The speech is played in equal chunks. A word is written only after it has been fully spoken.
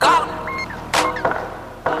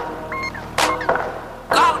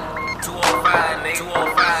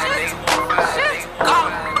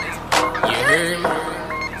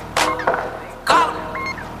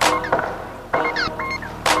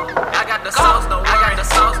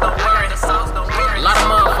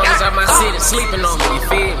city sleeping on me, you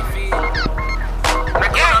feel me?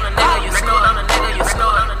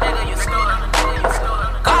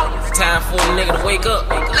 Time for a nigga to wake up.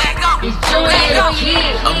 I'm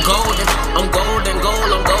golden, I'm golden, gold,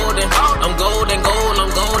 I'm golden. I'm golden, gold, I'm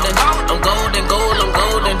golden. I'm golden, gold, I'm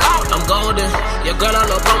golden. I'm golden. Your girl all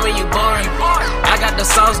up on me, you boring. I got the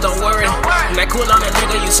sauce, don't worry. That cool on that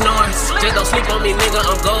nigga, you snoring. Just don't sleep on me, nigga,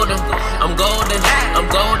 I'm golden. I'm golden, I'm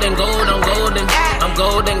golden, gold, I'm golden. I'm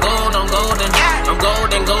golden, gold, I'm golden. I'm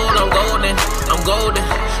golden, gold, I'm golden. I'm golden.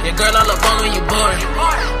 Your girl all up on me, you boring.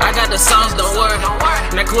 I got the sauce, don't worry.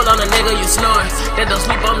 That cool on a nigga, you snoring. That don't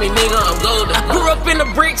sleep on me, nigga, I'm golden. I grew up in the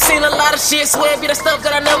bricks, seen a lot of shit. Swear it be the stuff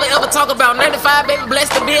that I never ever talk about. 95, baby,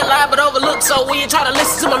 blessed to be alive, but overlooked. So when you try to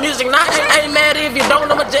listen to my music, nah, I ain't mad if you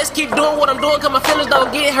don't. I'ma just keep doing what I'm doing, cause my feelings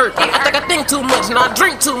don't get hurt. I think too much, nah, I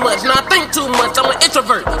drink too much, nah, I think too much. I'm an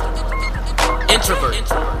introvert. Introvert.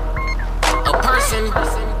 A person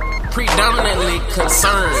predominantly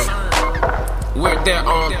concerned with their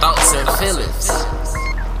own thoughts and feelings,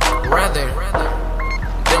 rather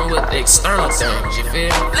than with external things, you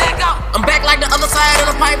feel? I'm back like the other side and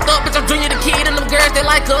I'm piped up. Bitch, I'm Junior the Kid and them girls, they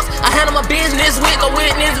like us. I handle my business with no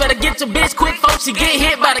witness. Better get your bitch quick, folks, she get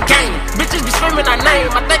hit by the game. Bitches be screaming our name,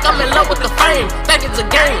 I think I'm in love with the fame. Think it's a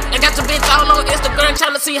game, and got your bitch all on Instagram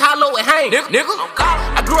trying to see how low it hang. Nigga,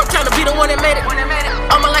 I grew up trying to be the one that made it.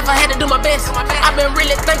 All my life I had to do my best. I've been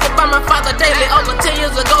really thinking about my father daily. Over 10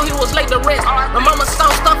 years ago, he was late to rest. My mama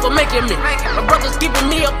saw stuff for making me. My brother's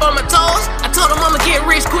keeping me up on my toes. I told him I'ma get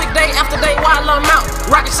rich quick day after day while I'm out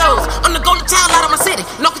rocking shows. I'm the golden child out of my city.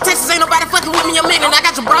 No contestants, ain't nobody fucking with me, I'm in it. I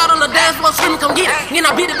got your broad on the dance floor screaming, come get it. Then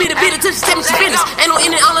I beat it till she tell me she finished. Ain't no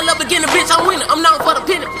ending, all I love beginning, bitch, I'm winning. I'm known for the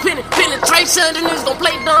penetration. The niggas gon'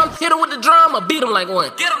 play dumb, hit her with the drum, I beat him like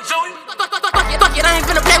one. Get him, Joey. Fuck it, I ain't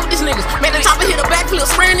finna play with these niggas. Make the chopper hit a backflip,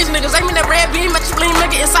 spraying these niggas. Aiming that red beam, make you lean,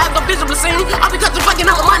 make it inside the visibly seen. All because they fucking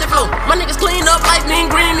on the money flow. My niggas clean up like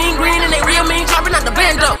mean green, and they real mean, chopping out the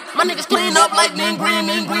bando. My niggas clean up like mean green,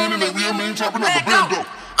 and they real mean, chopping out the bando.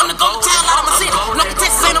 I'm the golden child out of my city. No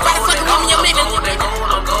contestants, ain't nobody fucking with me, I'm in it. I'm golden,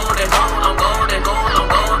 I'm golden, I'm golden, I'm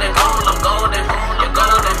golden, I'm golden. You're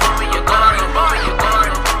golden, you're golden, you're golden, you're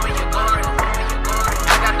golden.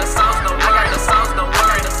 I got the sauce, don't worry, the sauce, don't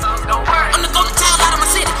worry, the sauce, don't worry. I'm the golden child out of my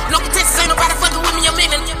city. No contestants, ain't nobody fucking with me, I'm in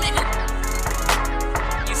it.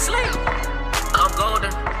 You sleep. I'm golden,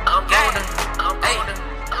 I'm golden, I'm golden,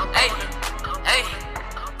 I'm golden. Hey,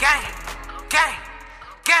 gang, gang,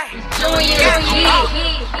 gang.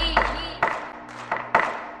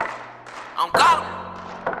 I'm golden.